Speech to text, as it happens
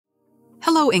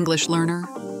Hello, English learner.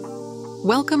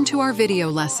 Welcome to our video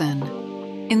lesson.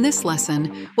 In this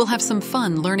lesson, we'll have some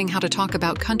fun learning how to talk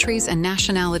about countries and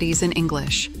nationalities in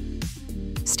English.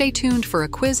 Stay tuned for a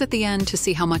quiz at the end to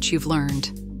see how much you've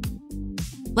learned.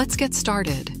 Let's get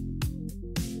started.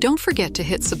 Don't forget to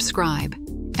hit subscribe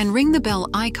and ring the bell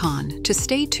icon to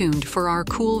stay tuned for our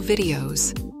cool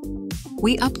videos.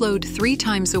 We upload 3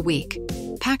 times a week,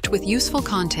 packed with useful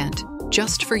content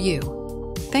just for you.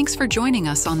 Thanks for joining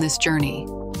us on this journey.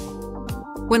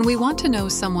 When we want to know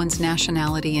someone's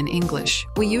nationality in English,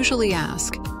 we usually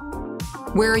ask,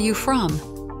 "Where are you from?"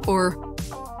 or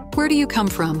 "Where do you come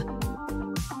from?"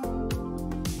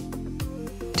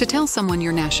 To tell someone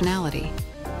your nationality,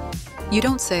 you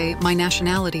don't say, "My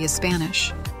nationality is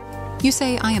Spanish." You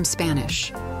say, "I am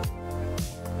Spanish."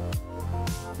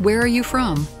 Where are you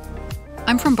from?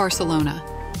 I'm from Barcelona.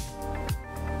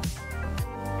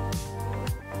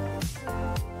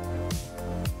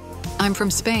 I'm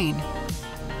from Spain.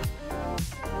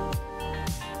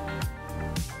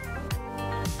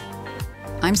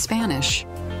 I'm Spanish.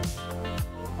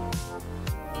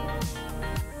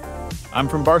 I'm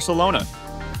from Barcelona.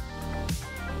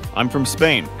 I'm from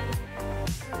Spain.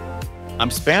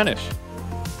 I'm Spanish.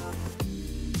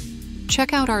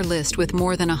 Check out our list with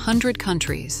more than 100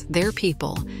 countries, their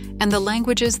people, and the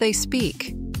languages they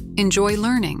speak. Enjoy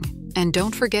learning, and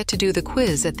don't forget to do the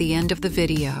quiz at the end of the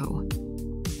video.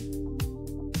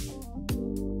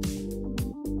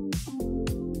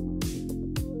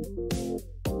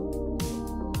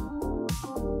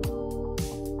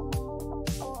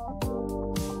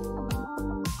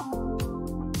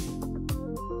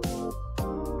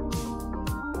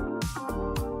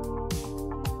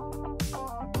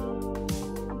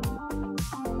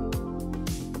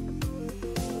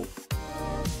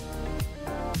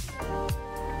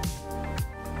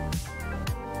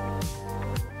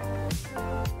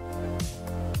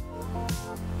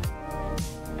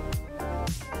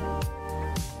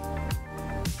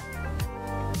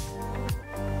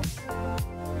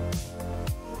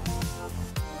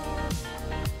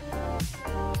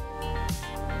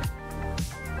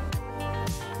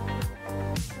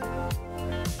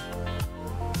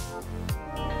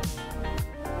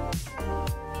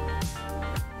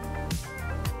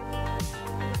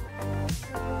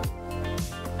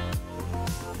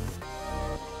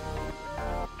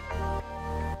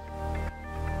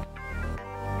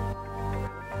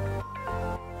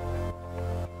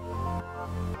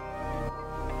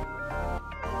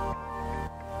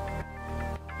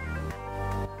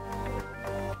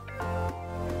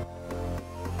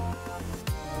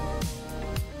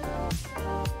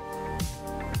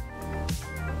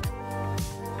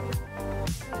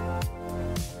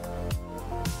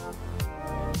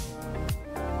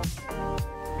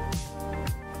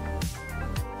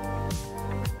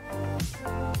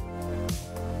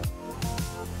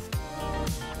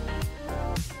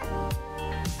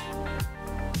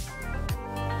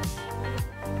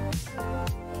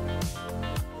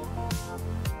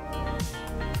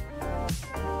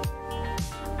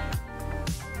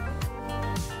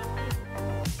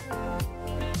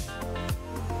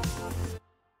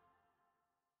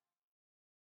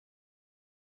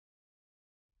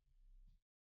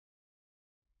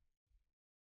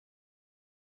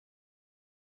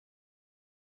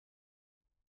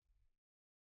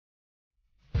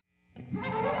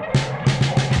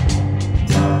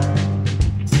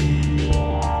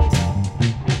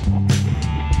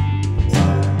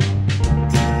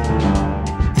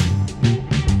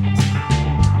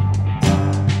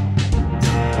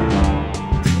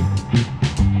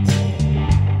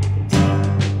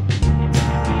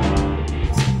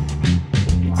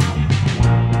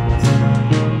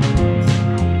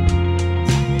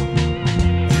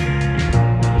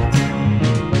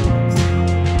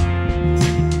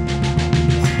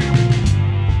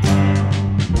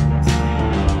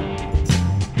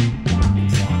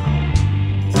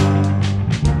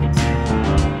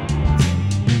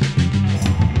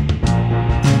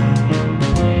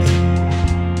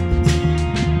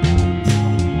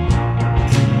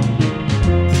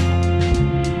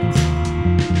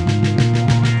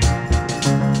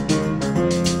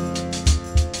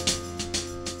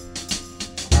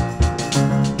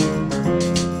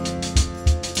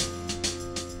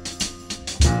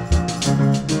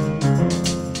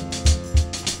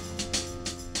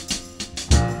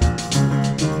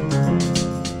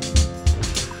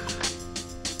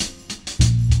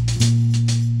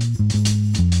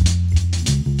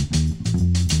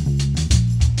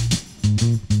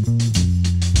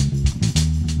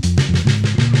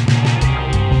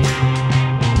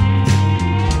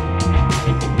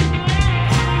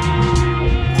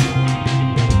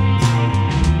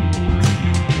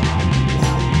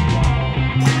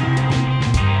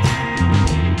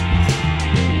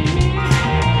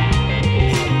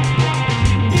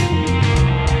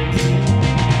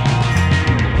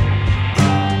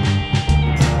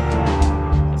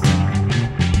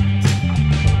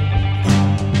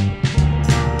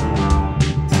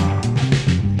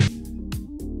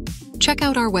 Check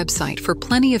out our website for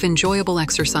plenty of enjoyable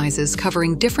exercises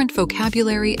covering different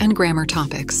vocabulary and grammar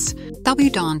topics.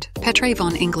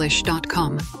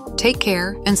 www.petrayvonenglish.com. Take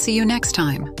care and see you next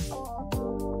time.